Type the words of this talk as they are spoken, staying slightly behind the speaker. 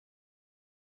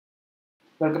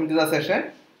Welcome to the session.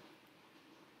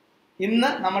 ഇന്ന്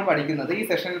നമ്മൾ പഠിക്കുന്നത് ഈ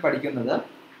സെഷനിൽ പഠിക്കുന്നത്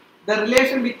the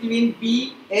relation between B,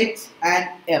 H and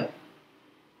M.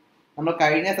 നമ്മൾ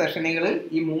കഴിഞ്ഞ സെഷനുകളിൽ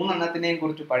ഈ മൂന്നെണ്ണത്തിനെയും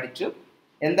കുറിച്ച് പഠിച്ചു.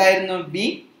 എന്തായിരുന്നു B?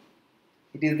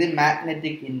 It is the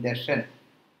magnetic induction.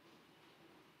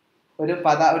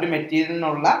 ഒരു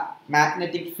മെറ്റീരിയലിനുള്ള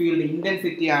മാഗ്നറ്റിക് ഫീൽഡ്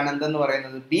ഇന്റൻസിറ്റി ആണ് എന്തെന്ന്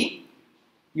പറയുന്നത് B.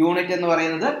 യൂണിറ്റ് എന്ന്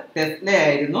പറയുന്നത് ടെസ്ല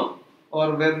ആയിരുന്നു, or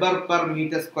weber per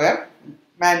metre square.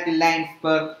 Magnetic lines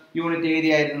per unit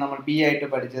area ആയിരുന്നു നമ്മൾ B ആയിട്ട്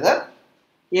പഠിച്ചത്.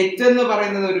 H എന്ന്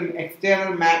പറയുന്നത് ഒരു എക്സ്റ്റേണൽ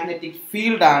മാഗ്നറ്റിക്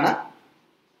ഫീൽഡ് ആണ്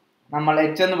നമ്മൾ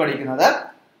H എന്ന് പഠിക്കുന്നത്.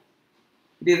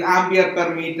 It is ampere per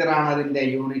metre ആണ് അതിന്റെ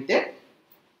യൂണിറ്റ്.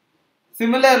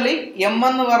 സിമിലർലി M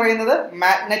എന്ന് പറയുന്നത്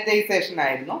മാഗ്നറ്റൈസേഷൻ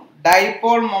ആയിരുന്നു,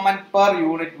 dipole moment per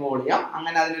unit volume.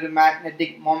 അങ്ങനെ അതിനൊരു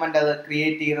മാഗ്നറ്റിക് മൊമെന്റ് അത്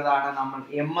ക്രിയേറ്റ് ചെയ്യുന്നതാണ് നമ്മൾ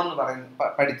M എന്ന്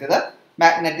പറയുന്നത് പഠിച്ചത്.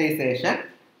 മാഗ്നറ്റൈസേഷൻ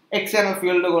എക്സ്റ്റേണൽ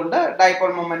ഫീൽഡ് കൊണ്ട്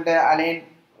ഡൈപോൾ മൊമെന്റ് അലൈൻ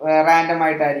റാൻഡം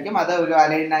ആയിട്ടായിരിക്കും, അത് ഒരു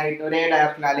അലൈൻ ആയിട്ട് ഒരേ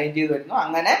ഡയറക്ഷനിൽ അലൈൻ ചെയ്ത് വരുന്നു.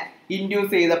 അങ്ങനെ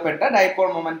induce ചെയ്തപ്പെട്ട dipole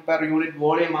moment per unit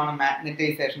volume ആണ്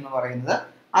മാഗ്നറ്റൈസേഷൻ എന്ന് പറയുന്നത്.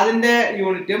 അതിന്റെ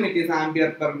യൂണിറ്റും it is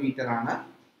ampere per metre ആണ്.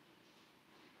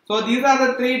 So these are the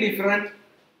three different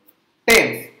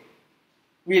terms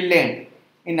we learned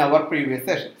in our previous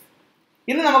sessions.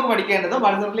 ഇന്ന് നമുക്ക് പഠിക്കേണ്ടത്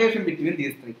what is the relation between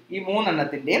these three. ഈ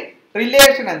മൂന്നെണ്ണത്തിന്റെയും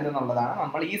റിലേഷൻ എന്തെന്നുള്ളതാണ്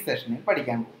നമ്മൾ ഈ സെഷനിൽ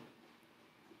പഠിക്കാൻ പോകുന്നത്.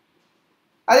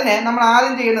 അതിനെ നമ്മൾ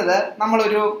ആദ്യം ചെയ്യുന്നത്,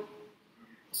 നമ്മളൊരു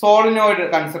സോളിനോയിഡ്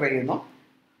കൺസിഡർ ചെയ്യുന്നു.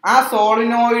 ആ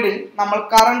സോളിനോയിഡിൽ നമ്മൾ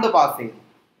കറണ്ട് പാസ് ചെയ്യുന്നു,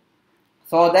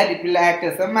 so that it will act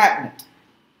as A magnet.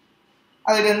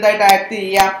 അതിൽ എന്തായിട്ട് ആക്ട്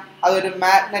ചെയ്യാം? അതൊരു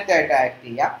മാഗ്നറ്റ് ആയിട്ട് ആക്ട്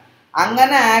ചെയ്യാം.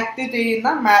 അങ്ങനെ ആക്ട് ചെയ്യുന്ന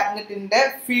മാഗ്നറ്റിന്റെ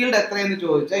ഫീൽഡ് എത്രയെന്ന്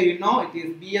ചോദിച്ചാൽ you know it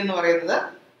is B എന്ന് പറയുന്നത്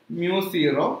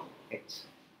μ0H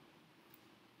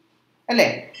അല്ലേ?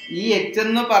 ഈ H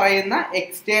എന്ന് പറയുന്ന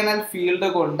എക്സ്റ്റേണൽ ഫീൽഡ്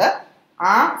കൊണ്ട്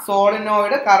ആ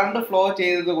സോളിനോയിഡ് കറണ്ട് ഫ്ലോ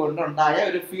ചെയ്തത് കൊണ്ടുണ്ടായ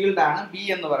ഒരു ഫീൽഡാണ് B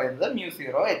എന്ന് പറയുന്നത്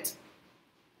μ0H.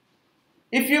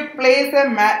 If you place A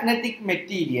magnetic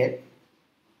material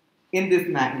in this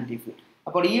magnetic field,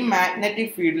 അപ്പോൾ ഈ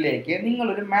മാഗ്നറ്റിക് ഫീൽഡിലേക്ക് നിങ്ങൾ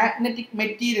ഒരു മാഗ്നറ്റിക്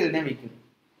മെറ്റീരിയലിനെ വെക്കുന്നു.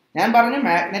 ഞാൻ പറഞ്ഞു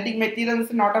magnetic material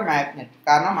is not A magnet,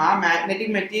 കാരണം ആ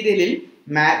മാഗ്നറ്റിക് മെറ്റീരിയലിൽ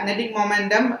മാഗ്നറ്റിക്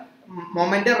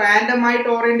മൊമെന്റ് റാൻഡം ആയിട്ട്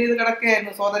ഓറിയന്റ് ചെയ്ത്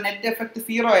കിടക്കുകയായിരുന്നു. സോ ദ നെറ്റ് എഫക്ട്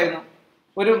 0 ആയിരുന്നു.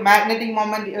 ഒരു മാഗ്നറ്റിക്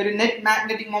മൊമെന്റ്, ഒരു നെറ്റ്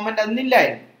മാഗ്നറ്റിക് മൊമെന്റ്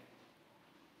അതിനില്ലായിരുന്നു.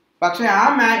 പക്ഷെ ആ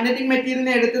മാഗ്നറ്റിക്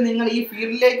മെറ്റീരിയലിനെ എടുത്ത് നിങ്ങൾ ഈ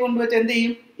ഫീൽഡിലേക്ക് കൊണ്ടുവച്ച് എന്ത്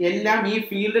ചെയ്യും? എല്ലാം ഈ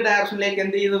ഫീൽഡ് ഡയറക്ഷനിലേക്ക്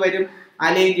എന്ത് ചെയ്ത് വരും?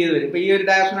 അലൈൻ ചെയ്ത് വരും. ഇപ്പൊ ഈ ഒരു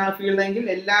ഡയറക്ഷനാണ് ഫീൽഡ് എങ്കിൽ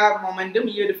എല്ലാ മൊമെന്റും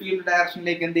ഈ ഒരു ഫീൽഡ്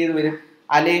ഡയറക്ഷനിലേക്ക് എന്ത് ചെയ്ത് വരും?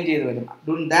 അലൈൻ ചെയ്ത് വരും.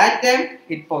 During that time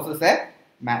it poses A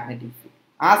magnetic field.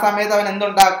 ആ സമയത്ത് അവൻ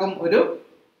എന്തുണ്ടാക്കും? ഒരു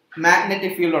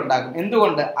മാഗ്നറ്റിക് ഫീൽഡ് ഉണ്ടാക്കും.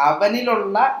 എന്തുകൊണ്ട്?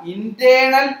 അവനിലുള്ള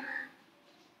ഇന്റേണൽ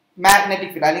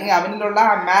മാഗ്നറ്റിക് ഫീൽഡ് അല്ലെങ്കിൽ അവനിലുള്ള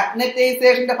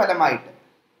മാഗ്നറ്റൈസേഷന്റെ ഫലമായിട്ട്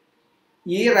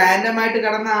ഈ റാൻഡം ആയിട്ട്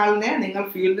കിടന്ന ആളിനെ നിങ്ങൾ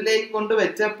ഫീൽഡിലേക്ക് കൊണ്ട്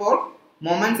വെച്ചപ്പോൾ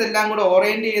മൊമെന്റ്സ് എല്ലാം കൂടെ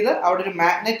ഓറിയന്റ് ചെയ്ത് അവിടെ ഒരു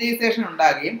മാഗ്നറ്റൈസേഷൻ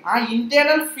ഉണ്ടാകുകയും ആ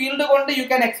ഇന്റേണൽ ഫീൽഡ് കൊണ്ട് you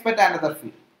can expect another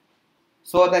field.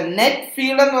 So the net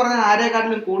field എന്ന് പറഞ്ഞാൽ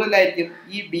ആരെക്കാട്ടിലും കൂടുതലായിരിക്കും?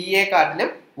 ഈ B യെക്കാട്ടിലും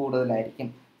കൂടുതലായിരിക്കും.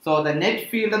 സോ ദ നെറ്റ്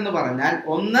ഫീൽഡ് എന്ന് പറഞ്ഞാൽ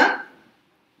ഒന്ന്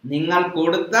നിങ്ങൾ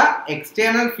കൊടുത്ത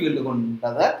എക്സ്റ്റേണൽ ഫീൽഡ്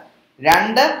കൊണ്ടത്,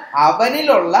 രണ്ട്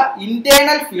അവനിലുള്ള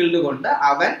ഇന്റേണൽ ഫീൽഡ് കൊണ്ട്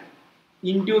അവൻ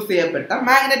ഇൻഡ്യൂസ് ചെയ്യപ്പെട്ട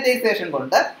മാഗ്നറ്റൈസേഷൻ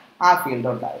കൊണ്ട് ആ ഫീൽഡ്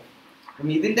ഉണ്ടാകും.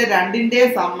 ഇതിന്റെ രണ്ടിന്റെ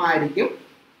സം ആയിരിക്കും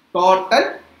ടോട്ടൽ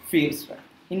ഫീൽഡ്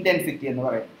സ്ട്രെങ്ത് ഇന്റൻസിറ്റി എന്ന്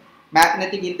പറയുന്നത്.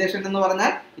 മാഗ്നറ്റിക് ഇൻഡക്ഷൻ എന്ന്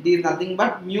പറഞ്ഞാൽ it is nothing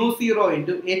but μ0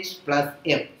 into H plus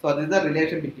M. So this is the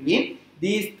relation between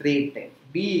these three terms.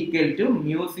 B equal to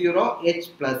μ0H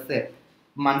plus M.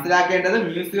 മനസ്സിലാക്കേണ്ടത്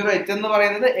μ0H എന്ന്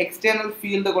പറയുന്നത് external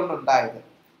field കൊണ്ടുണ്ടായത്.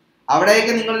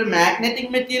 അവിടേക്ക് നിങ്ങളൊരു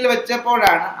magnetic material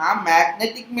വെച്ചപ്പോഴാണ് ആ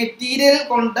മാഗ്നറ്റിക് മെറ്റീരിയൽ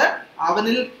കൊണ്ട്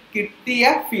അവനിൽ കിട്ടിയ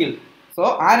ഫീൽഡ്. സോ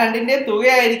ആ രണ്ടിന്റെ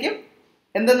തുകയായിരിക്കും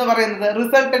എന്തെന്ന് പറയുന്നത്?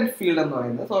 റിസൾട്ടന്റ് ഫീൽഡ് എന്ന്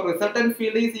പറയുന്നത്. So resultant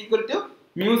field is equal to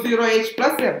μ0H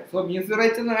plus M. So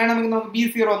μ0H എന്ന് വേണമെങ്കിൽ നമുക്ക്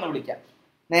B0 എന്ന് വിളിക്കാം.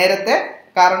 നേരത്തെ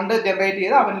കറണ്ട് ജനറേറ്റ്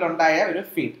ചെയ്ത് അവനിലുണ്ടായ ഒരു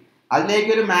ഫീൽഡ്,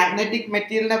 അതിലേക്ക് ഒരു മാഗ്നറ്റിക്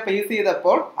മെറ്റീരിയലിനെ പ്ലേസ്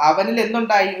ചെയ്തപ്പോൾ അവനിൽ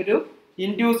എന്തുണ്ടായി? ഒരു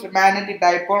induced magnetic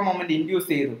dipole moment induce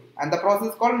ചെയ്തു. And the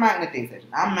process called magnetisation.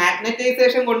 ആ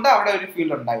മാഗ്നറ്റൈസേഷൻ കൊണ്ട് അവിടെ ഒരു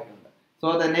ഫീൽഡ് ഉണ്ടായിട്ടുണ്ട്. സോ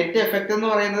ദ നെറ്റ് എഫക്ട് എന്ന്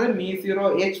പറയുന്നത്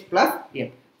μ0H plus M.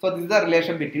 So this is the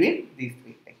relation between these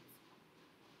three times.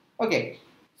 Okay,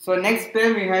 so next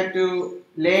time we have to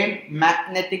learn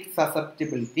magnetic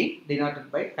susceptibility denoted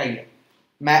by chi.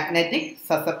 Magnetic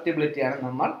susceptibility ആണ്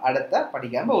നമ്മൾ അടുത്ത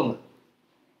പഠിക്കാൻ പോകുന്നത്.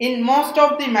 In most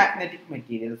of the magnetic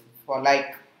materials, for like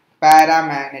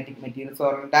paramagnetic materials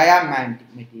or diamagnetic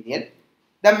material,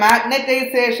 the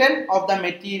magnetization of the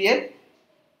material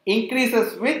increases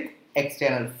with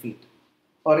external field,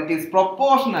 or it is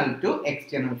proportional to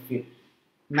external field.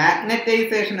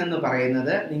 Magnetization എന്ന്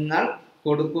പറയുന്നത് നിങ്ങൾ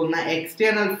കൊടുക്കുന്ന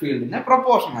external ഫീൽഡിന്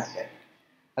proportional ആയിട്ട്.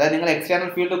 അതായത് നിങ്ങൾ external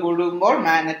field കൂടുമ്പോൾ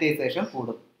magnetisation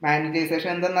കൂടും. മാഗ്നറ്റൈസേഷൻ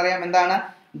എന്താണ്?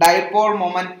 Dipole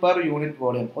moment per unit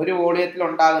volume. ഒരു വോളിയത്തിൽ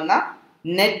ഉണ്ടാകുന്ന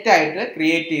നെറ്റ് ആയിട്ട്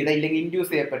ക്രിയേറ്റ് ചെയ്ത ഇല്ലെങ്കിൽ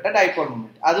ഇൻഡ്യൂസ് ചെയ്യപ്പെട്ട ഡൈപോൾ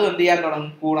മൊമെന്റ് അത് എന്ത് ചെയ്യാൻ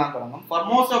തുടങ്ങും? കൂടാൻ തുടങ്ങും. Four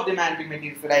most of the magnetic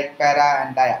materials like para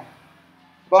and ഡയ.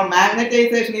 അപ്പോൾ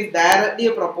magnetisation is directly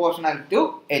proportional to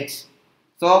H.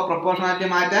 So proportionality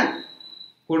മാറ്റാൻ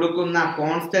കൊടുക്കുന്ന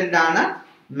കോൺസ്റ്റന്റ് ആണ്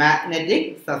magnetic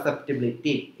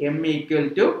susceptibility. M equal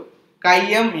to chi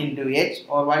m into h,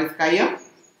 or what is chi m?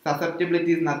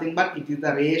 Susceptibility is nothing but it is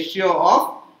the ratio of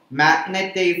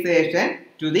magnetization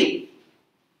to the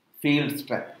field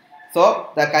strength. So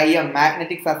the chi m,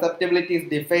 magnetic susceptibility, is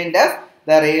defined as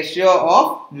the ratio of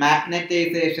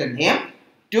magnetization m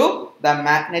to the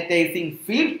magnetizing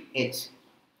field h.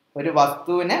 ഒരു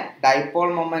വസ്തുവിനെ dipole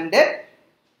moment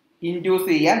induce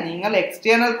ചെയ്യാൻ നിങ്ങൾ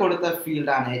external കൊടുത്ത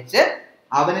field ആണ് H.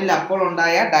 അവനിൽ അപ്പോൾ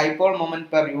ഉണ്ടായ dipole moment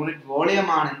per unit volume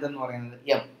ആണ് എന്തെന്ന് പറയുന്നത്?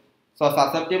 M. So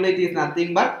susceptibility is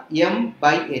nothing but M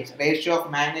by H, ratio of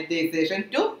magnetisation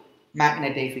to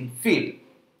magnetising field.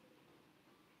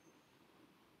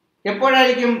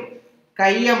 എപ്പോഴായിരിക്കും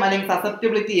chi m അല്ലെങ്കിൽ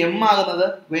സസെപ്റ്റിബിലിറ്റി എം ആകുന്നത്?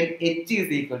 When H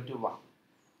is equal to 1.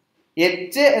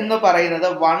 H എന്ന് പറയുന്നത്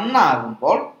 1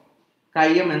 ആകുമ്പോൾ chi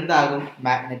m എന്താകും?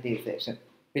 Magnetisation.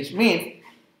 Which means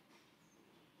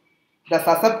the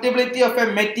susceptibility of a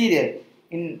material,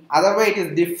 in other way it is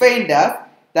defined as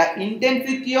the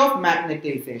intensity of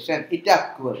magnetization it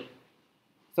occurs.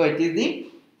 So it is the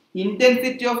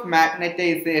intensity of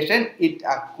magnetization it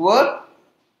occurs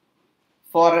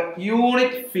for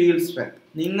unit field strength.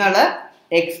 നിങ്ങൾ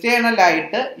external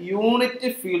ആയിട്ട് unit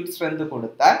field strength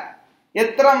കൊടുത്താൽ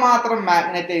എത്രമാത്രം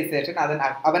magnetisation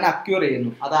അവൻ acquire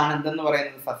ചെയ്യുന്നു, അതാണ് എന്തെന്ന്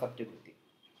പറയുന്നത്? Susceptibility.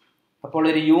 അപ്പോൾ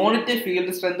ഒരു യൂണിറ്റ്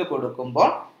ഫീൽഡ് സ്ട്രെങ്ത്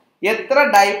കൊടുക്കുമ്പോൾ എത്ര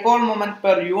dipole moment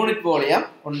per unit volume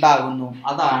ഉണ്ടാകുന്നു,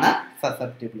 അതാണ്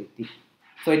susceptibility.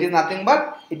 So it is nothing but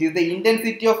it is the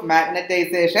intensity of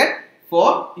magnetisation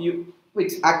four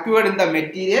which occurred in the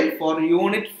material for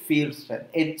unit field strength.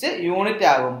 H unit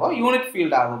ആകുമ്പോൾ, unit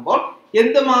field ആകുമ്പോൾ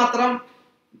എന്തുമാത്രം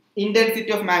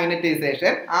intensity of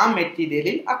magnetisation ആ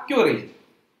മെറ്റീരിയലിൽ acquire ചെയ്യുന്നു,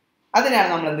 അതിനാണ്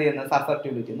നമ്മൾ എന്ത് ചെയ്യുന്നത്?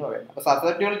 സസെപ്റ്റിബിലിറ്റി എന്ന് പറയുന്നത്. അപ്പോൾ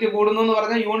സസെപ്റ്റിബിലിറ്റി കൂടുന്നു എന്ന്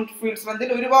പറഞ്ഞാൽ യൂണിറ്റ് ഫീൽഡ്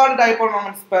സ്ട്രെങ്തിൽ ഒരുപാട് dipole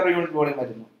moments per unit volume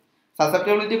വരുന്നു.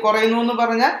 സസെപ്റ്റിബിലിറ്റി കുറയുന്നു എന്ന്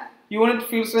പറഞ്ഞാൽ യൂണിറ്റ്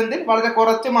ഫീൽഡ് സ്ട്രെങ്തിൽ വളരെ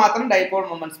കുറച്ച് മാത്രം dipole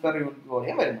moments per unit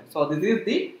volume വരുന്നു. So this is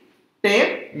the term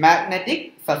magnetic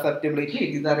susceptibility.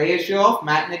 It is the ratio of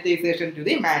magnetization to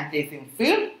the magnetizing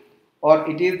field, or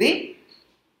it is the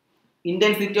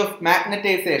intensity of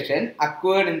magnetization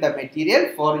occurred in the material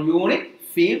for unit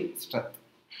field strength.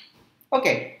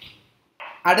 Okay.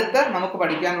 അടുത്ത നമുക്ക്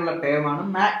പഠിക്കാനുള്ള term ആണ്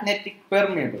magnetic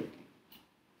permeability.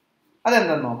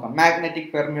 അതെന്തെന്ന് നോക്കാം.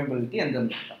 Magnetic permeability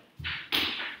എന്തെന്ന് നോക്കാം.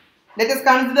 Let us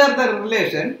consider the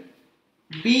relation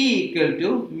B equal to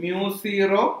mu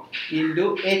 0 into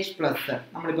h plus n.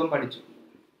 നമ്മളിപ്പം പഠിച്ചു.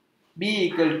 B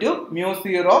equal to mu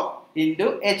 0 into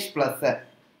h plus n.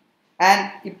 And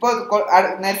ഇപ്പോൾ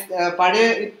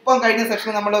കഴിഞ്ഞ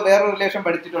സെക്ഷനിൽ നമ്മൾ വേറൊരു റിലേഷൻ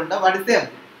പഠിച്ചിട്ടുണ്ട്. What is M?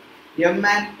 M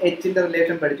and h ന്റെ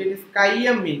റിലേഷൻ പഠിച്ചു. It is chi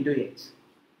m into h.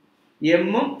 M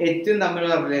ഉം h ഉം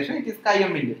തമ്മിലുള്ള relation it is chi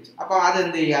m into h. അപ്പോൾ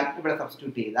അതെന്ത് ചെയ്യാം? ഇവിടെ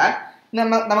സബ്സ്റ്റിറ്റ്യൂട്ട് ചെയ്താൽ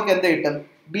നമുക്ക് എന്ത് കിട്ടും?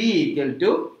 B equal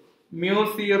to mu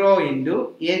 0 into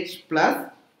h plus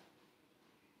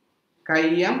chi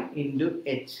m into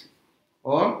h,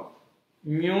 or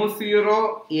mu 0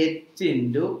 h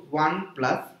into 1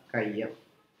 plus chi m.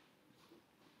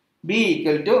 B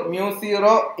equal to mu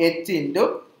 0 h into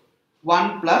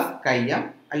 1 plus chi m.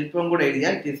 അല്പം കൂടെ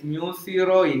എഴുതിയാൽ it is mu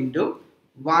 0 into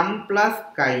 1 plus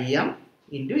chi m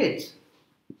into h.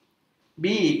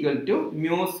 B equal to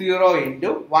mu 0 into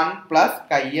 1 plus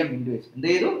chi m into h. എന്ത്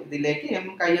ചെയ്തു? ഇതിലേക്ക് m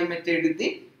chi m h എഴുതി,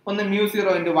 ഒന്ന് mu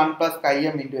 0 into 1 plus chi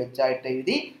m into h ആയിട്ട്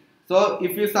എഴുതി. So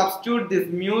if you substitute this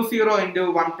mu 0 into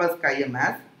 1 plus chi m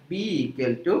as B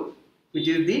equal to, which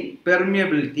is the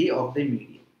permeability of the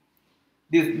medium.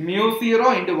 This mu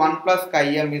 0 into 1 plus chi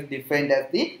m is defined as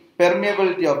the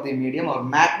permeability of the medium, or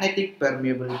magnetic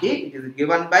permeability. It is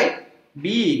given by B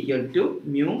equal to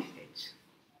mu h.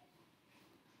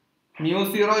 Mu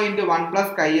 0 into 1 plus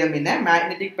chi m in a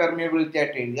magnetic permeability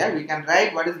at area. We can write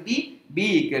what is B? B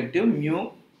equal to mu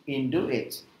into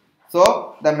h. So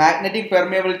the magnetic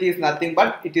permeability is nothing but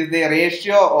it is the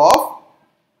ratio of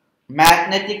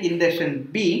magnetic induction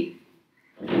B.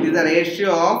 It is the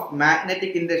ratio of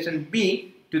magnetic induction B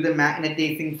to the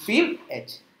magnetizing field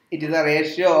H. It is the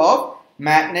ratio of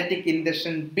magnetic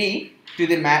induction B to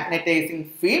the magnetizing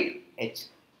field H.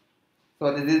 So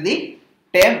this is the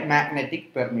term magnetic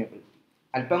permeability.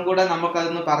 അല്പം കൂടെ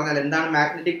നമുക്കതൊന്ന് പറഞ്ഞാൽ എന്താണ്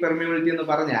magnetic permeability എന്ന്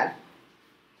പറഞ്ഞാൽ,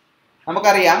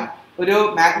 നമുക്കറിയാം ഒരു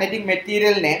magnetic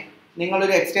മെറ്റീരിയലിനെ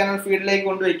നിങ്ങളൊരു എക്സ്റ്റേണൽ ഫീൽഡിലേക്ക്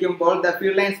കൊണ്ടുവയ്ക്കുമ്പോൾ the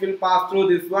field lines will pass through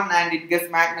this one and it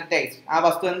gets magnetised. ആ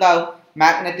വസ്തു എന്താകും?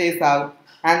 മാഗ്നറ്റൈസ് ആകും.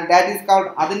 ആൻഡ് ദാറ്റ് ഈസ് കോൾഡ്,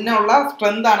 അതിനുള്ള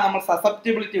സ്ട്രെങ്ത് ആണ് നമ്മൾ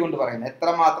സസെപ്റ്റിബിലിറ്റി കൊണ്ട് പറയുന്നത്.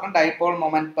 എത്രമാത്രം dipole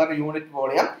moment per unit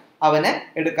volume അവന്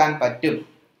എടുക്കാൻ പറ്റും.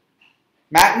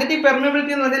 മാഗ്നറ്റിക്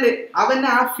പെർമിയബിലിറ്റി എന്ന് പറഞ്ഞാൽ അവന്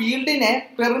ആ ഫീൽഡിനെ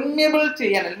പെർമിയബിൾ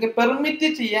ചെയ്യാൻ അല്ലെങ്കിൽ പെർമിറ്റ്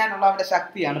ചെയ്യാനുള്ള അവന്റെ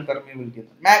ശക്തിയാണ് പെർമിയബിലിറ്റി.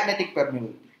 മാഗ്നറ്റിക്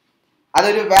പെർമിയബിലിറ്റി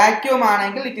അതൊരു വാക്യൂം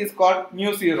ആണെങ്കിൽ it is called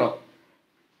μ0,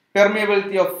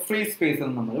 permeability of free space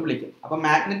എന്ന് നമ്മൾ വിളിക്കും. അപ്പൊ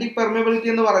മാഗ്നറ്റിക് പെർമിയബിലിറ്റി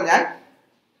എന്ന് പറഞ്ഞാൽ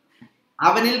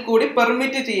അവനിൽ കൂടി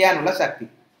പെർമിറ്റ് ചെയ്യാനുള്ള ശക്തി.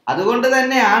 അതുകൊണ്ട്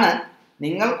തന്നെയാണ്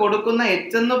നിങ്ങൾ കൊടുക്കുന്ന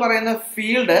H എന്ന് പറയുന്ന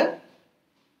ഫീൽഡ്,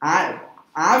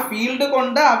 ആ ഫീൽഡ്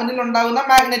കൊണ്ട് അവനിൽ ഉണ്ടാകുന്ന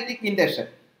മാഗ്നറ്റിക് ഇൻഡക്ഷൻ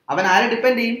അവൻ ആരെ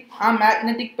ഡിപ്പെൻഡ് ചെയ്യും? ആ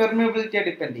മാഗ്നറ്റിക് പെർമിയബിലിറ്റിയെ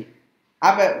ഡിപ്പെൻഡ് ചെയ്യും. ആ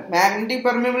മാഗ്നറ്റിക്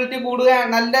പെർമിയബിലിറ്റി കൂടുക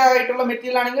നല്ലതായിട്ടുള്ള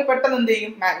മെറ്റീരിയൽ ആണെങ്കിൽ പെട്ടെന്ന് എന്ത്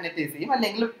ചെയ്യും? മാഗ്നറ്റൈസ് ചെയ്യും.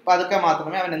 അല്ലെങ്കിൽ പതുക്കെ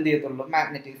മാത്രമേ അവൻ എന്ത് ചെയ്യത്തുള്ളൂ?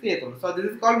 മാഗ്നറ്റൈസ് ചെയ്യത്തുള്ളൂ. So this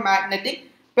is called magnetic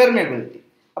permeability.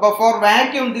 അപ്പൊ ഫോർ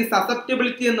വാക്യൂം ദി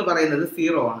സസെപ്റ്റിബിലിറ്റി എന്ന് പറയുന്നത്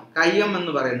 0 ആണ്, കൈഎം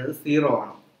എന്ന് പറയുന്നത് 0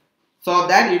 ആണ്. So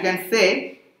that you can say,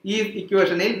 ഈ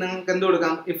ഇക്വേഷനിൽ നിങ്ങൾക്ക് എന്ത്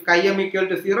കൊടുക്കാം? If കൈഎം equal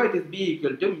to 0 it is B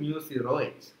equal to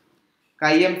μ0h.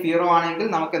 കൈഎം 0 ആണെങ്കിൽ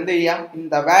നമുക്ക് എന്ത് ചെയ്യാം? In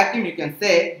the vacuum you can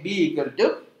say B equal to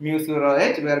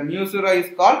μ0h, where μ0 is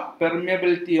called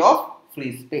permeability of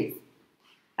free space.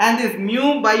 And this mu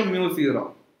by μ0,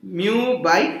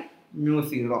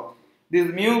 this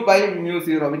mu by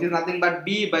μ0, which is nothing but b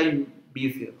by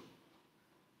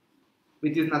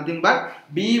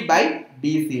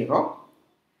b0,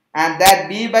 and that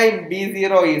b by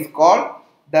b0 is called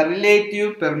the relative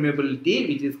permeability,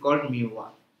 which is called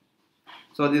μ1.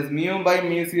 So this mu by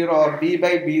μ0 or b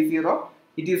by b0,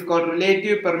 it is called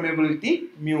relative permeability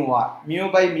μr. mu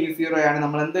by μ0 ആണ്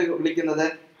നമ്മൾ എന്ത് വിളിക്കുന്നത്?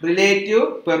 Relative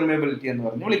permeability എന്ന്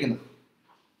പറഞ്ഞ് വിളിക്കുന്നത്.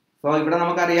 So ഇവിടെ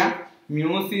നമുക്കറിയാം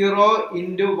μ0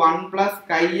 into 1 plus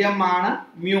chi m ആണ്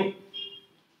mu.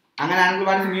 അങ്ങനെയാണെങ്കിൽ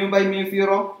what is mu by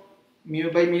μ0? mu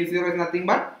by μ0 is nothing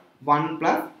but 1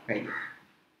 plus chi m.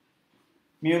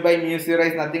 mu by μ0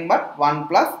 is nothing but 1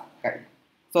 plus chi m.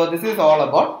 So this is all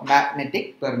about magnetic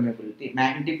permeability.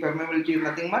 Magnetic permeability is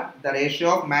nothing but the ratio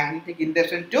of magnetic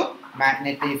induction to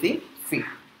magnetizing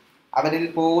field. അവരിൽ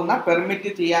പോകുന്ന permit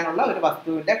ചെയ്യാനുള്ള ഒരു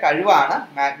വസ്തുവിന്റെ കഴിവാണ്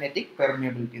magnetic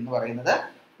permeability എന്ന് പറയുന്നത്.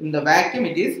 In the vacuum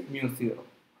it is μ0.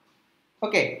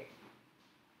 Okay,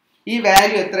 ഈ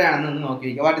value എത്രയാണെന്ന്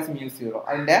നോക്കിയിരിക്കുക. What is μ0?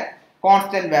 അതിന്റെ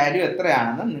കോൺസ്റ്റന്റ് വാല്യൂ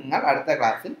എത്രയാണെന്ന് നിങ്ങൾ അടുത്ത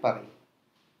ക്ലാസ്സിൽ പറയും.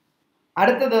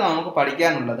 അടുത്തത് നമുക്ക്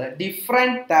പഠിക്കാനുള്ളത്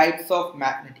different types of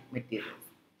magnetic materials.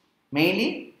 Mainly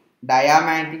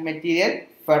diamagnetic material,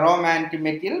 ferromagnetic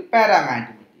material,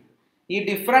 paramagnetic material. ഈ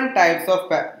different types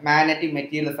of magnetic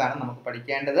materials ആണ് നമുക്ക്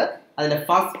പഠിക്കേണ്ടത്. അതിലെ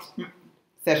ഫസ്റ്റ്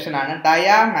സെഷൻ ആണ്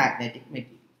ഡയാമാഗ്നറ്റിക്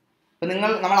മെറ്റീരിയൽ. അപ്പൊ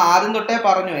നമ്മൾ ആദ്യം തൊട്ടേ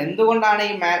പറഞ്ഞു എന്തുകൊണ്ടാണ്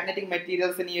ഈ മാഗ്നറ്റിക്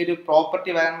മെറ്റീരിയൽസിന് ഈ ഒരു പ്രോപ്പർട്ടി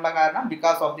വരാനുള്ള കാരണം?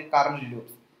 Because of the current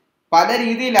loops. പല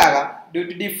രീതിയിലാകാം, ഡ്യൂ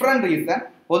ടു ഡിഫറെന്റ് റീസൺ.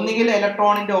 ഒന്നുകിൽ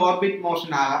ഇലക്ട്രോണിന്റെ ഓർബിറ്റ്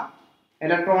മോഷൻ ആകാം,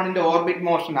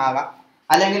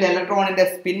 അല്ലെങ്കിൽ ഇലക്ട്രോണിന്റെ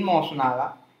സ്പിൻ മോഷൻ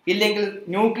ആകാം, ഇല്ലെങ്കിൽ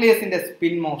ന്യൂക്ലിയസിന്റെ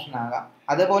സ്പിൻ മോഷൻ ആകാം.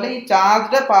 അതുപോലെ ഈ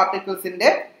ചാർജ്ഡ് പാർട്ടിക്കിൾസിന്റെ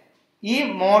ഈ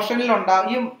മോഷനിൽ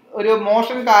ഈ ഒരു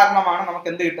മോഷൻ കാരണമാണ് നമുക്ക്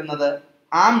എന്ത് കിട്ടുന്നത്?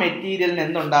 ആ മെറ്റീരിയലിന്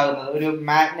എന്തുണ്ടാകുന്നത്? ഒരു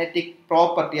മാഗ്നറ്റിക്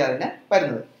പ്രോപ്പർട്ടി അതിന്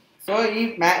വരുന്നത്. സോ ഈ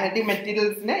മാഗ്നറ്റിക്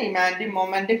മെറ്റീരിയൽസിന് ഈ മാഗ്നറ്റിക്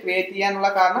മൊമെന്റ് ക്രിയേറ്റ് ചെയ്യാനുള്ള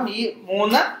കാരണം ഈ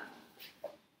 3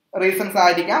 റീസൺസ്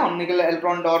ആയിരിക്കാം. ഒന്നുകിൽ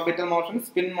ഇലക്ട്രോണിന്റെ ഓർബിറ്റൽ മോഷൻ,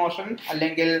 സ്പിൻ മോഷൻ,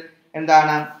 അല്ലെങ്കിൽ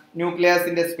എന്താണ്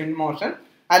ന്യൂക്ലിയസിന്റെ സ്പിൻ മോഷൻ,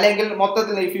 അല്ലെങ്കിൽ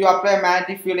മൊത്തത്തിൽ if you apply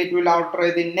magnetic field it will alter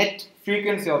the net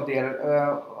frequency of the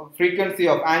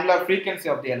angular frequency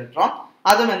of the electron.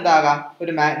 അതും എന്താകാം?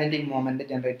 ഒരു മാഗ്നറ്റിക് മൊമെന്റ്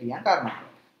ജനറേറ്റ് ചെയ്യാൻ കാരണം.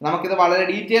 നമുക്കിത് വളരെ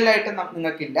ഡീറ്റെയിൽ ആയിട്ട്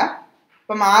നിങ്ങൾക്കില്ല.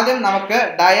 അപ്പം ആദ്യം നമുക്ക്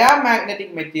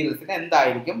ഡയാമാഗ്നറ്റിക് മെറ്റീരിയൽസിന്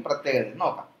എന്തായിരിക്കും പ്രത്യേകത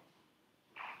നോക്കാം.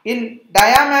 ഇൻ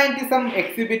ഡയാമാഗ്നറ്റിസം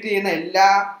എക്സിബിറ്റ് ചെയ്യുന്ന എല്ലാ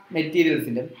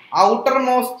മെറ്റീരിയൽസിലും ഔട്ടർ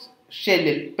മോസ്റ്റ്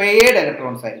ഷെല്ലിൽ പെയർഡ്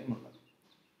ഇലക്ട്രോൺസ് ആയിരിക്കും ഉള്ളത്.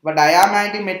 അപ്പൊ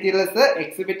ഡയാമാഗ്നറ്റിക് മെറ്റീരിയൽസ്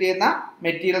എക്സിബിറ്റ് ചെയ്യുന്ന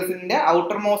മെറ്റീരിയൽസിന്റെ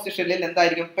ഔട്ടർ മോസ്റ്റ് ഷെല്ലിൽ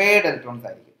എന്തായിരിക്കും? പെയർഡ് ഇലക്ട്രോൺസ്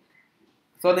ആയിരിക്കും.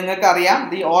 സോ നിങ്ങൾക്ക് അറിയാം,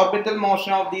 the orbital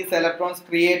motion of these electrons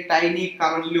create tiny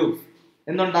current loops.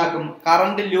 എന്തുണ്ടാക്കും?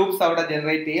 Current loops അവിടെ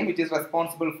ജനറേറ്റ് ചെയ്യും, which is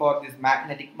responsible for this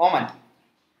magnetic moment.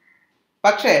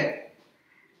 പക്ഷേ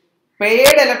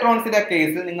പെയർഡ് ഇലക്ട്രോൺസിന്റെ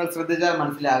കേസിൽ നിങ്ങൾ ശ്രദ്ധിച്ചാൽ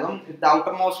മനസ്സിലാകും, the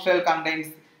outer most shell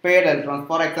contains paired electrons.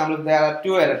 For example, if there are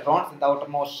 2 electrons in the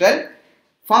outermost shell,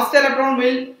 first electron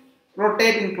will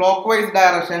rotate in clockwise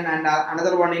direction and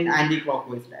another one in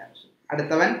anti-clockwise direction.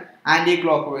 അടുത്തവൻ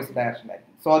anti-clockwise direction ആയിരിക്കും.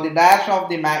 So the direction of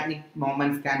the magnetic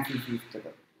moments cancel each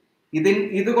other.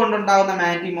 ഇതുകൊണ്ടുണ്ടാകുന്ന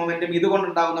magnetic momentum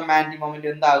ഇതുകൊണ്ടുണ്ടാകുന്ന magnetic momentum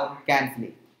എന്താകും? Cancel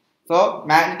ചെയ്യും. So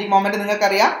magnetic moment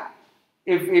നിങ്ങൾക്കറിയാം,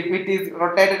 if it is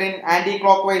rotated in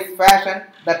anti-clockwise fashion,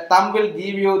 the thumb will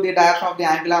give you the direction of the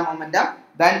angular momentum.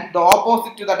 Then the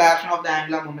opposite to the direction of the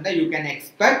angular momentum you can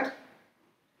expect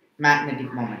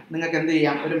magnetic moment. നിങ്ങൾക്ക് എന്ത്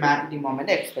ചെയ്യാം? ഒരു magnetic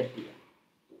moment expect ചെയ്യാം.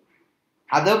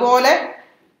 അതുപോലെ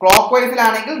clock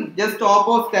വൈസിലാണെങ്കിൽ just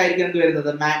opposite ആയിരിക്കും എന്ത്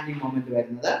വരുന്നത്? Magnetic moment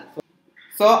വരുന്നത്.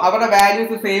 സോ അവരുടെ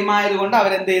വാല്യൂസ് സെയിം ആയതുകൊണ്ട്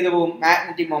അവരെന്ത് ചെയ്തു പോകും?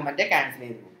 മാഗ്നറ്റിക് മൊമെന്റ് ക്യാൻസൽ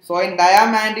ചെയ്തു പോകും. സോ ഇൻ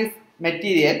ഡയാമാഗ്നറ്റിക്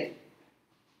മെറ്റീരിയൽ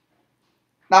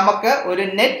നമുക്ക് ഒരു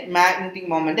നെറ്റ് മാഗ്നറ്റിക്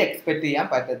മൊമെന്റ് എക്സ്പെക്ട് ചെയ്യാൻ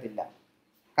പറ്റത്തില്ല.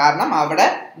 കാരണം അവിടെ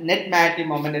നെറ്റ് മാഗ്നറ്റിക്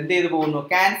മൊമെന്റ് എന്ത് ചെയ്തു പോകുന്നു?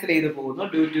 ക്യാൻസൽ ചെയ്തു പോകുന്നു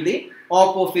due to the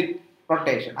opposite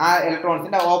rotation. ആ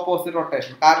ഇലക്ട്രോൺസിന്റെ ഓപ്പോസിറ്റ്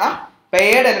റൊട്ടേഷൻ. കാരണം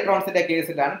പെയർഡ് ഇലക്ട്രോൺസിന്റെ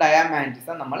കേസിലാണ്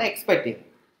ഡയാമാഗ്നറ്റിസം നമ്മൾ എക്സ്പെക്ട് ചെയ്യുന്നത്.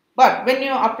 But when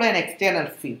you apply an external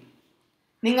field,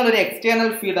 നിങ്ങളൊരു എക്സ്റ്റേണൽ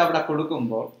ഫീൽഡ് അവിടെ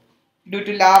കൊടുക്കുമ്പോൾ ഡ്യൂ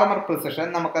ടു ലാർമർ പ്രിസിഷൻ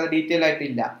നമുക്കത് ഡീറ്റെയിൽ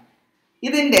ആയിട്ടില്ല,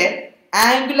 ഇതിന്റെ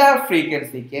ആംഗുലാർ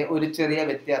ഫ്രീക്വൻസിക്ക് ഒരു ചെറിയ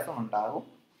വ്യത്യാസം ഉണ്ടാകും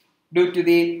due to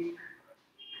the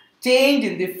change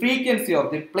in the frequency of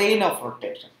the plain of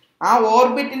rotation. ആ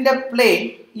ഓർബിറ്റിന്റെ പ്ലെയിൻ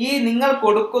ഈ നിങ്ങൾ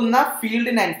കൊടുക്കുന്ന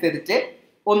ഫീൽഡിനനുസരിച്ച്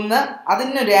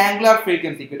അതിനൊരു ആംഗുലാർ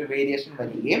ഫ്രീക്വൻസിക്ക് ഒരു വേരിയേഷൻ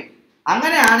വരികയും,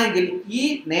 അങ്ങനെയാണെങ്കിൽ ഈ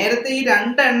നേരത്തെ ഈ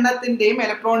രണ്ടെണ്ണത്തിന്റെയും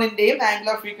ഇലക്ട്രോണിന്റെയും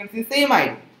ആംഗുലാർ ഫ്രീക്വൻസി സെയിം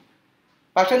ആയിരിക്കും.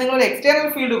 പക്ഷെ നിങ്ങൾ ഒരു എക്സ്റ്റേണൽ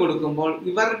ഫീൽഡ് കൊടുക്കുമ്പോൾ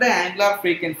ഇവരുടെ ആംഗുലാർ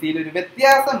ഫ്രീക്വൻസിയിൽ ഒരു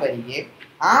വ്യത്യാസം വരികയും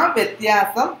ആ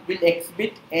വ്യത്യാസം will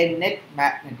exhibit A net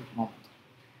magnetic moment.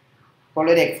 അപ്പോൾ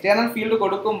ഒരു എക്സ്റ്റേണൽ ഫീൽഡ്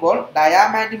കൊടുക്കുമ്പോൾ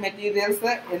ഡയാമാഗ്നറ്റിക്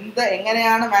മെറ്റീരിയൽസ്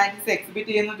എങ്ങനെയാണ് മാഗ്നറ്റിക്സ്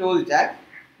എക്സിബിറ്റ് ചെയ്യുന്നത് ചോദിച്ചാൽ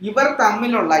ഇവർ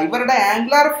തമ്മിലുള്ള ഇവരുടെ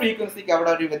ആംഗുലാർ ഫ്രീക്വൻസിക്ക് അവിടെ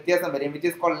ഒരു വ്യത്യാസം വരും, which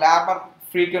is called Larmor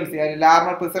frequency.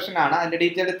 Larmor precision ആണ്. അതിന്റെ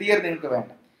ഡീറ്റെയിൽ തിയറി നിങ്ങൾക്ക് വേണ്ട.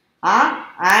 ആ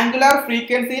ആംഗുലാർ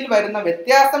ഫ്രീക്വൻസിയിൽ വരുന്ന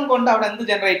വ്യത്യാസം കൊണ്ട് അവിടെ എന്ത്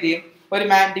ജനറേറ്റ് ചെയ്യും? ഒരു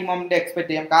മാഗ്നറ്റിക് മൊമെന്റ് എക്സ്പെക്ട്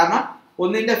ചെയ്യാം. കാരണം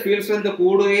ഒന്നിന്റെ ഫീൽഡ് സ്ട്രെങ്ത്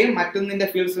കൂടുകയും മറ്റൊന്നിന്റെ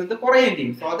ഫീൽഡ് സ്ട്രെങ്ത് കുറയുകയും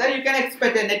ചെയ്യും. So that you can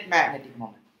expect A net magnetic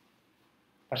moment.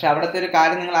 പക്ഷെ അവിടുത്തെ ഒരു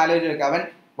കാര്യം നിങ്ങൾ ആലോചിച്ച് നോക്കുക, അവൻ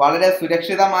വളരെ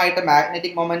സുരക്ഷിതമായിട്ട്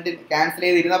മാഗ്നറ്റിക് മൊമെന്റ് ക്യാൻസൽ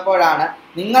ചെയ്തിരുന്നപ്പോഴാണ്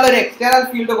നിങ്ങളൊരു എക്സ്റ്റേണൽ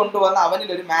ഫീൽഡ് കൊണ്ടുവന്ന് അവനിൽ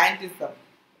ഒരു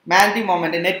മാഗ്നറ്റിക്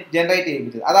മൊമെന്റ് നെറ്റ് ജനറേറ്റ്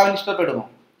ചെയ്യിപ്പിച്ചത്. അത് അവൻ ഇഷ്ടപ്പെടുമോ?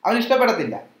 അവൻ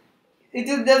ഇഷ്ടപ്പെടത്തില്ല.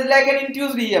 It is just like an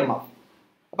induced EMF.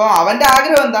 അപ്പം അവന്റെ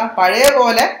ആഗ്രഹം എന്താ? പഴയ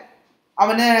പോലെ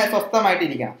അവന്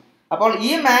സ്വസ്ഥമായിട്ടിരിക്കണം. അപ്പോൾ ഈ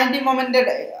മാഗ്നറ്റിക് മൊമെന്റ്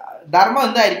ധർമ്മം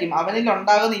എന്തായിരിക്കും? അവനിൽ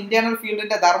ഉണ്ടാകുന്ന ഇന്റേണൽ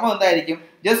ഫീൽഡിന്റെ ധർമ്മം എന്തായിരിക്കും?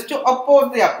 Just to oppose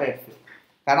the applied field.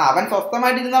 കാരണം അവൻ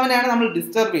സ്വസ്ഥമായിട്ടിരുന്നവനെയാണ് നമ്മൾ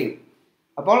ഡിസ്റ്റർബ് ചെയ്തത്.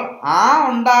 അപ്പോൾ ആ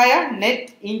ഉണ്ടായ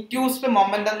നെറ്റ് ഇൻഡ്യൂസ്ഡ്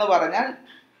മൊമെന്റ് എന്ന് പറഞ്ഞാൽ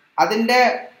അതിന്റെ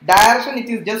direction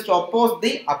it is just oppose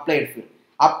the applied field.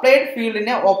 Applied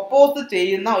ഫീൽഡിനെ ഒപ്പോസ്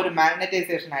ചെയ്യുന്ന ഒരു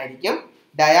മാഗ്നറ്റൈസേഷൻ ആയിരിക്കും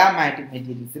ഡയാമാഗ്നറ്റിക്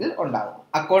മെറ്റീരിയൽസിൽ ഉണ്ടാകുന്നത്.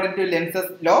 According to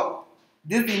Lenz's law,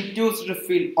 this induced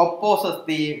field opposes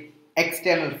the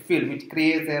external field which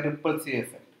creates a repulsive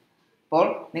effect. അപ്പോൾ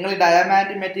നിങ്ങൾ ഈ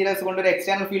ഡയാമാഗ്നറ്റിക് മെറ്റീരിയൽസ് കൊണ്ട് ഒരു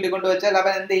എക്സ്റ്റേണൽ ഫീൽഡ് കൊണ്ടുവച്ചാൽ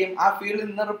അവൻ എന്ത് ചെയ്യും? ആ ഫീൽഡിൽ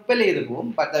നിന്ന് റിപ്പൽ ചെയ്ത് പോകും.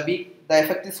 But the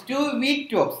effect is two week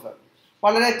to observe.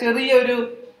 വളരെ ചെറിയൊരു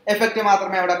എഫക്റ്റ്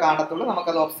മാത്രമേ അവിടെ കാണത്തുള്ളൂ,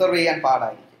 നമുക്കത് ഒബ്സർവ് ചെയ്യാൻ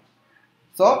പാടായിരിക്കും.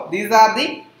 So these are the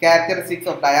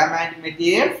characteristics of diamagnetic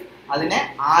materials. അതിന്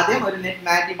ആദ്യം ഒരു നെറ്റ്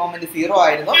മാഗ്നറ്റിക് മൊമെന്റ് 0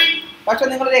 ആയിരുന്നു. പക്ഷെ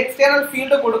നിങ്ങളൊരു എക്സ്റ്റേണൽ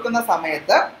ഫീൽഡ് കൊടുക്കുന്ന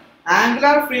സമയത്ത്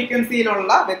ആംഗുലാർ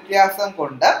ഫ്രീക്വൻസിയിലുള്ള വ്യത്യാസം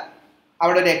കൊണ്ട്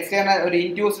അവിടെ ഒരു എക്സ്റ്റേണൽ ഒരു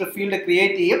ഇൻഡ്യൂസ്ഡ് ഫീൽഡ്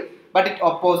ക്രിയേറ്റ് ചെയ്യും, but it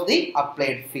oppose the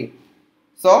applied field.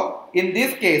 So in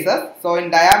these cases, so in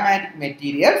diamagnetic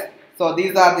materials, so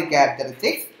these are the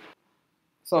characteristics.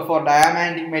 So four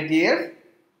diamagnetic materials,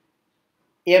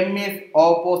 M is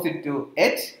opposite to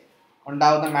H.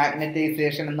 ഉണ്ടാവുന്ന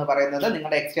magnetisation എന്ന് പറയുന്നത്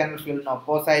നിങ്ങളുടെ external ഫീൽഡിന്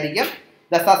oppose ആയിരിക്കും.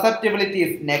 The susceptibility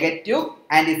is negative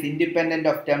and is independent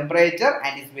of temperature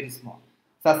and is very small.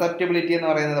 Susceptibility എന്ന്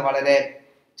പറയുന്നത് വളരെ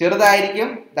ചെറുതായിരിക്കും.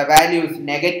 The value is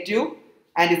negative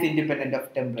and is independent of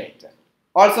temperature.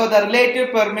 Also the relative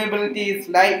permeability is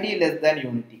slightly less than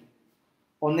unity.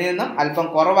 ഒന്നിൽ നിന്നും അല്പം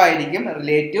കുറവായിരിക്കും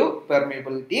relative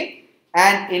permeability.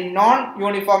 And in non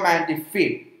uniform magnetic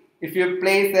field, if you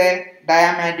place a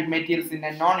diamagnetic materials in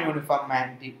a non-uniform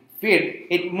magnetic field,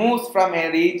 it moves from a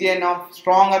region of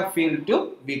stronger field to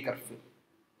weaker field.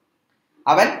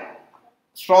 അവൻ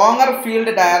stronger field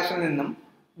direction നിന്നും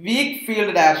weak field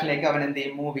directionലേക്ക് അവൻ എന്ത്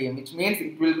ചെയ്യും? Move ചെയ്യും. which means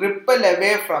it will repel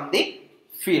away from the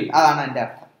field. അതാണ് അതിന്റെ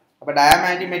അർത്ഥം. അപ്പോൾ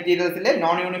ഡയാമാഗ്നറ്റിക് മെറ്റീരിയൽസിൽ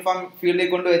നോൺ യൂണിഫോം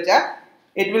ഫീൽഡിൽ കൊണ്ടുവച്ചാൽ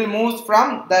it will move from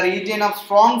the region of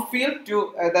strong field to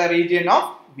the region of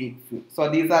weak field.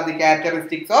 So these are the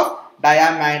characteristics of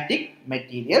diamagnetic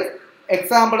materials.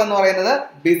 Example എന്ന് പറയുന്നത്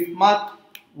bismuth,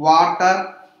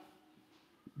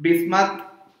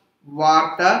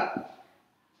 water,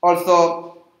 also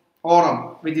aurum,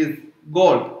 which is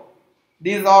gold.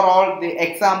 These are all the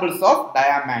examples of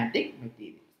diamagnetic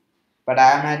materials. But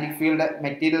diamagnetic field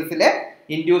materialsile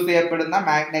induce ചെയ്യപ്പെടുന്ന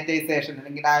magnetisation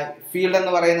അല്ലെങ്കിൽ ആ field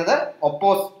എന്ന് പറയുന്നത്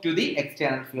opposed to the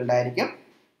external field ആയിരിക്കും.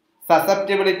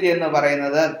 Susceptibility എന്ന്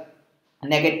പറയുന്നത്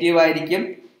നെഗറ്റീവ് ആയിരിക്കും,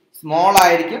 സ്മോൾ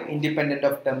ആയിരിക്കും, ഇൻഡിപെൻഡന്റ്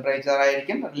ഓഫ് ടെമ്പറേച്ചർ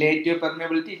ആയിരിക്കും. Relative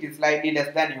permeability it is slightly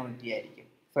less than unity ആയിരിക്കും.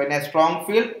 So in A strong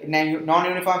field, in A non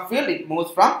uniform field, it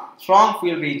moves from strong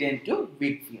field region two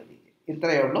week field region.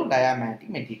 ഇത്രയേ ഉള്ളൂ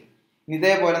diamagnetic material.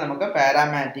 ഇതേപോലെ നമുക്ക്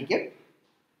പാരാമാഗ്നറ്റിക്കും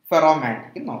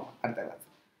ഫെറോമാഗ്നറ്റിക്കും നോക്കാം അടുത്ത class.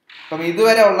 അപ്പം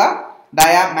ഇതുവരെ ഉള്ള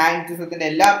ഡയാമാഗ്നറ്റിസത്തിന്റെ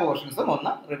എല്ലാ പോർഷൻസും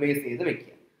ഒന്ന് റിവൈസ് ചെയ്ത്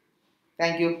വെക്കുക.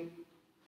 Thank you.